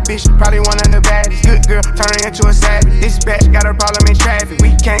comparison. My bitch probably one of the baddest. Good girl, turning into a savage. This batch got a problem in traffic.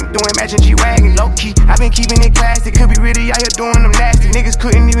 We can't do imagine G-Wagon. Low key, I been keeping it classy. Could be really out here doing them nasty. Niggas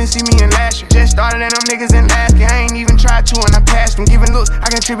couldn't even see me in last year. Just started and them niggas in last year. I ain't even tried to and I passed them. Giving looks, I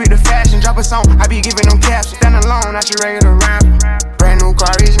contribute to fashion. Drop a song, I be giving them caps. Stand alone, not your regular rapper. Brand new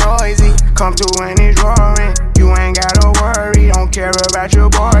car is noisy. Come through and it's roaring. You ain't gotta worry, don't care about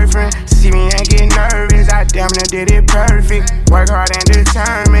your boyfriend. See me and get nervous, I damn near did it perfect. Work hard and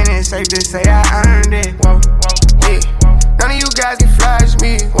determined, it's safe to say I earned it. Whoa, yeah. None of you guys can flash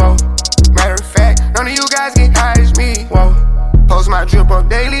me. Whoa. Matter of fact, none of you guys can hide me. Whoa. Post my drip up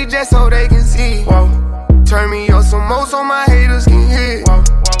daily just so they can see. Whoa. Turn me up some more so my haters can hit. Whoa.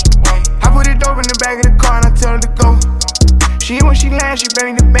 I put it dope in the back of the car and I tell her to go. She when she lands, she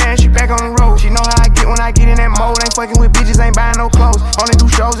bang the band, she back on the road. She know how I get when I get in that mode. Ain't fucking with bitches, ain't buying no clothes. Only do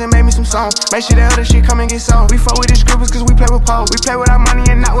shows and make me some songs. Make sure that other shit come and get sold. We fuck with the scribbles cause we play with poles. We play with our money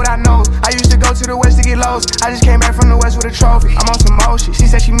and not with our nose. I used to go to the west to get lows. I just came back from the west with a trophy. I'm on some motion. She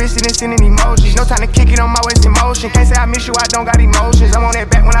said she missed it and sending emojis. No time to kick it on my waist in motion. Can't say I miss you, I don't got emotions. I'm on that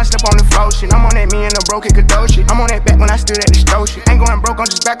back when I slip on the flow shit. I'm on that me and the broken Kadoshi. I'm on that back when I stood at the stove shit. Ain't going broke, I'm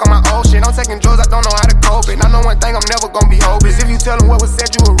just back on my old shit. I'm taking drugs, I don't know how to cope it. I know one thing, I'm never gonna be hopeless. If you tell them what was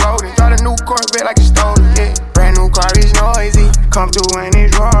said, you a rodent. Drive a new Corvette like you stole it, yeah. Brand new car is noisy. Come through and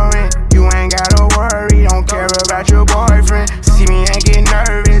it's roaring. You ain't gotta worry, don't care about your boyfriend. See me and get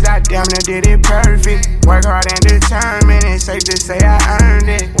nervous, I damn near did it perfect. Work hard and determined, it's safe to say I earned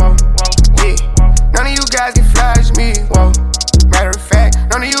it. Whoa, yeah. None of you guys can flash me. Whoa. Matter of fact,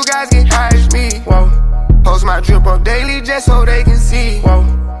 none of you guys can hide me. Whoa. Post my drip up daily just so they can see. Whoa.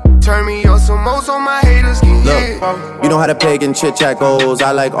 Turn me up some more so my haters can Look, you know how the pagan chit-chat goes.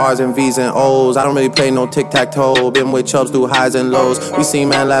 I like R's and V's and O's. I don't really play no tic-tac-toe. Been with chubs through highs and lows. We seen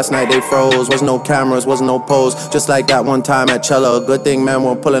man last night, they froze. Was no cameras, was no pose. Just like that one time at Chella. Good thing man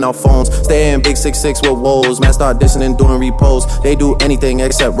weren't pulling out phones. Stay in big 6'6" with woes. Man start dissing and doing repos. They do anything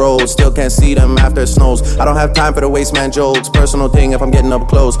except rolls. Still can't see them after it snows. I don't have time for the waste man jokes. Personal thing if I'm getting up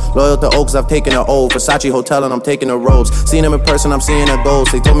close. Loyal to Oaks, I've taken an O. Versace Hotel and I'm taking the robes. Seeing them in person, I'm seeing a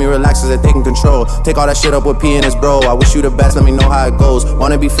ghost. They told me relax as they're taking control. Take all that shit up with P and his bro. I wish you the best, let me know how it goes.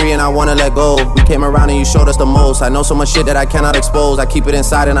 Wanna be free and I wanna let go. We came around and you showed us the most. I know so much shit that I cannot expose. I keep it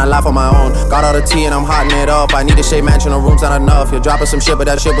inside and I laugh on my own. Got all the tea and I'm hotting it up. I need a shade mansion, a room's not enough. You're dropping some shit but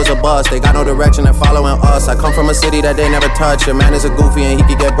that shit was a bust. They got no direction, they're following us. I come from a city that they never touch. Your man is a goofy and he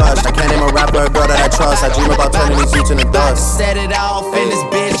could get bust. I can't name a rapper or a girl that I trust. I dream about turning these youths into dust. Set it off in this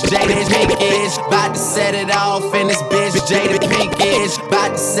bitch, Jada Pinkett. About to set it off in this bitch, Jada Pinkett.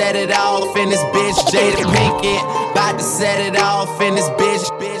 About to set it off in this bitch, Jada Pinkett. About to set it off in this bitch.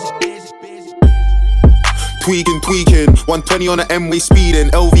 Tweaking, 120 on the M-way speeding.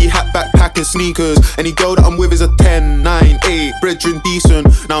 LV hat, backpack and sneakers. Any girl that I'm with is a 10, 9, 8, brethren decent.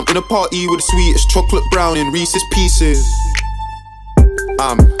 Now I'm in a party with the sweetest chocolate brown in Reese's Pieces.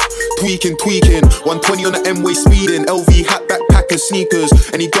 I'm tweaking, 120 on the M-way speeding. LV hat, backpack and sneakers.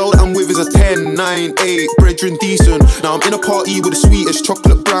 Any girl that I'm with is a 10, 9, 8, brethren decent. Now I'm in a party with the sweetest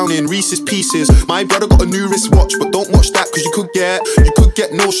chocolate brown in Reese's Pieces. My brother got a new wristwatch, but don't watch that cause you could get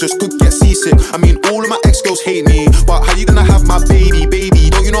nauseous, could get seasick. I mean all of my ex-girls hate me, but how you gonna have my baby?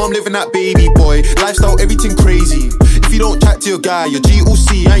 Don't you know I'm living that baby boy lifestyle, everything crazy. If you don't chat to your guy, your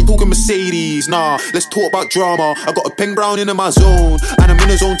GOC, I ain't talking Mercedes. Nah, let's talk about drama. I got a pen brown in my zone, and I'm in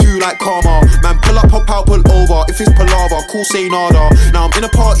a zone too like karma. Man, pull up, hop out, pull over. If it's palaver, cool, say nada. Now I'm in a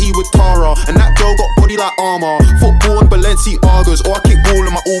party with Tara, and that girl got body like armor. Football and Balenciagas, or I kick ball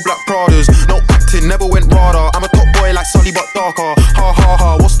in my all black Pradas. No acting, never went radar. I'm a top boy like Sully but darker. Ha ha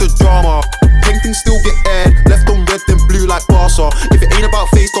ha, what's the drama? Paintings still get aired, left on red then blue like Barca. If it ain't about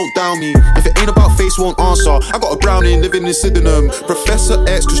face, don't down me. If it ain't about face, won't answer. I got a brownie living in Sydenham. Professor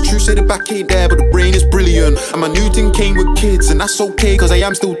X, cause true say the back ain't there, but the brain is brilliant. And my new thing came with kids, and that's okay, cause I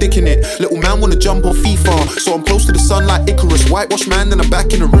am still dicking it. Little man wanna jump on FIFA, so I'm close to the sun like Icarus. Whitewash man, then I'm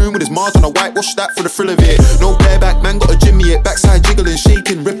back in the room with his Mars, and I whitewash that for the thrill of it. No bareback man, got a Jimmy it. Backside jiggling,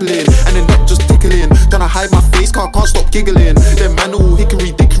 shaking, rippling, and then not just tickling. Tryna hide my face, can't stop giggling. Then man all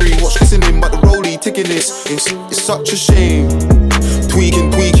hickory dickory, watch listening, but the rollie ticking this. It's such a shame.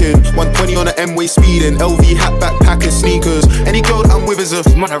 Tweaking, 120 on the M-way speeding. LV hat, backpack and sneakers. Any girl that I'm with is a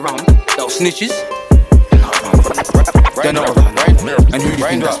man around. Those snitches. They're not around, right? And who do you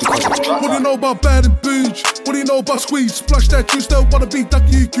think that's because of? What do you know about bad and booge? What do you know about squeeze? Splash that juice, don't wanna be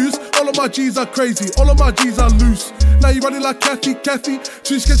ducky goose. All of my G's are crazy, all of my G's are loose. Now you running like Kathy.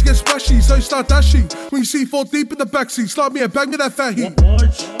 Too scared to get splashy, so you start dashing. When you see 4 deep in the backseat, slide me and bang me that fat heat.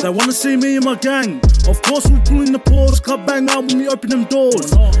 They wanna see me and my gang. Of course we pulling the pause. Club bang out when we open them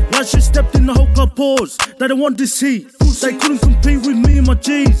doors. Like shit stepped in the whole club pause. They don't want this heat. They couldn't compete with me and my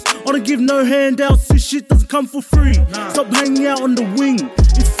G's. I don't give no handouts, this shit doesn't come for free. Stop hanging out on the wing.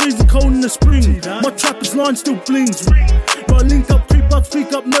 It's freezing cold in the spring. My trapper's line still blings. Right, link up, creep up,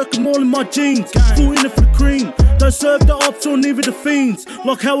 speak up, murk them all in my jeans. Full in it for the cream. Don't serve the ops or neither the fiends.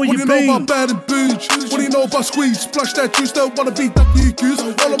 Like how are you been? What do you know about bad and booge? What do you know about squeeze? Splash that juice, don't wanna be ducky goose.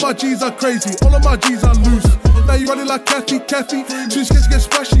 All of my G's are crazy, all of my G's are loose. Now you running like Kathy. Too scared to get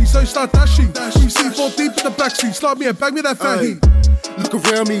splashy, so you start dashing. When you see 4 deep in the backseat, slide me and bang me that fat heat. Look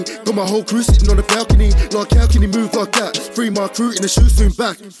around me, got my whole crew sitting on the balcony. Like how can he move like that? Free my crew in the shoe soon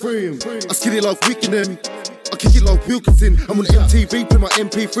back. Free him. I skid it like Wickenham. I kick it like Wilkinson. I'm on MTV, play my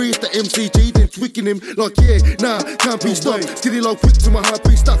MP3. It's the MCG, then tweaking him. Like yeah, nah, can't be stopped. Skid it like quick to my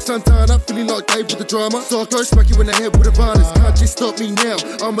heartbeat. Stuck Santana, feeling like Dave with the drama. So I go smack you in the head with a violence. Can't just stop me now.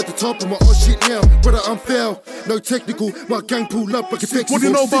 I'm at the top of my odd shit now. Brother, I'm foul, no technical. My gang pull up like a fix. What do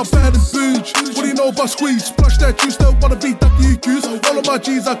you know about bad and booge? What do you know about squeeze? Splash that juice, don't wanna be ducky goose. All of my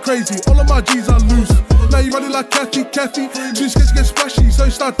G's are crazy, all of my G's are loose. Now you running like Kathy. Too scared to get splashy, so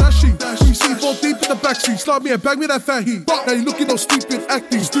you start dashing. When you see 4 deep in the backseat, slide me and bang me that fat heat. Now you looking all stupid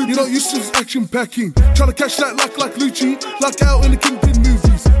acting. You're not used to this action packing. Trying to catch that like Lucci, like out in the Kingpin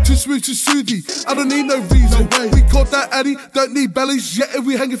movies. Too smooth, too soothy, I don't need no reason. We caught that addy, don't need bellies, yet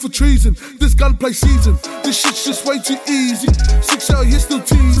we hanging for treason. This gunplay season, this shit's just way too easy. 6 out here still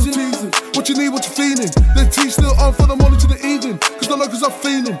teasing. What you need, what you feeling? The tea still on for the morning to the evening, cause the locals are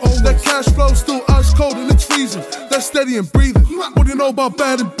feeling. That cash flow still ice cold and it's freezing. That's steady and breathing. What do you know about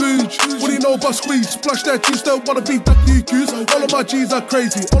bad and booge? What do you know about squeeze? Splash that juice, don't wanna be ducky goose. All of my G's are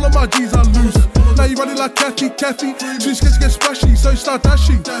crazy, all of my G's are loose. Now you running like Kathy. Too scared to get splashy, so you start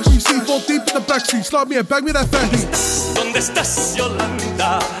dashing. We see 4 deep in the backseat. Slap me and bag me that fatty. ¿Dónde estás,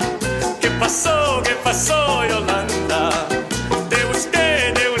 Yolanda? ¿Qué pasó, Yolanda? Te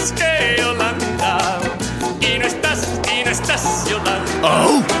busqué, Yolanda. Y no estás, Yolanda.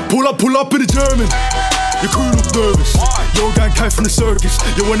 Oh, pull up in the German. Your crew look nervous. Your gang came from the circus.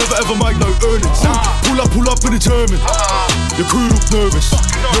 You will never ever make no earnings. Pull up in the German. Your crew look nervous.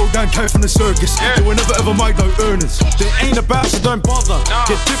 Your gang came from the circus. You will never ever make no earnings. They ain't about, so don't bother.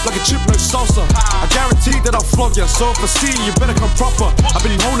 Get dipped like a chip, no salsa. I guarantee that I'll flog ya. So if I see you, better come proper. I've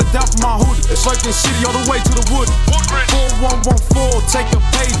been holding down from my hood. It's like in city all the way to the wood. 4114, take a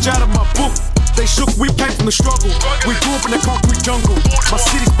page out of my book. They shook, we came from the struggle. We grew up in the concrete jungle. My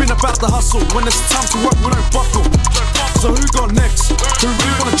city's been about the hustle. When it's time to work, we don't buckle. So who got next? Who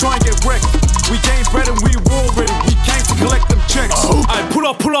really wanna try and get wrecked? We game bread and we war ready. We came to collect them checks. I pull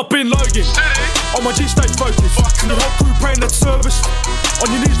up in Logan. On my G, stay focused. The whole crew praying that service. On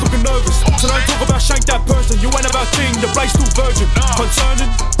your knees looking nervous. So don't talk about shank that person. You ain't about thing, the blade's still virgin.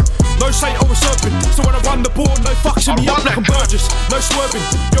 Concerning. No saint or a serpent. So when I run the board, no fucking me up like I'm Burgess. No swerving,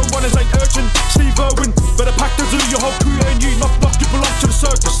 young runners ain't urgent. Steve Irwin, better pack the zoo. Your whole crew and you knock, you belong to the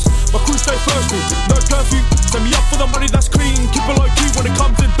circus. My crew stay thirsty, no curfew. Send me up for the money that's clean. Keep it low key when it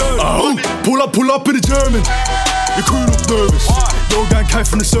comes in dirty. Oh, pull up in the German. Your crew look nervous. Your gang came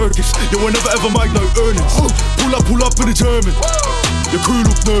from the circus. You will never ever make no earnings. Pull up in the German. Your crew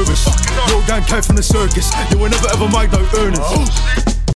look nervous. Your gang came from the circus. You will never ever make no earnings.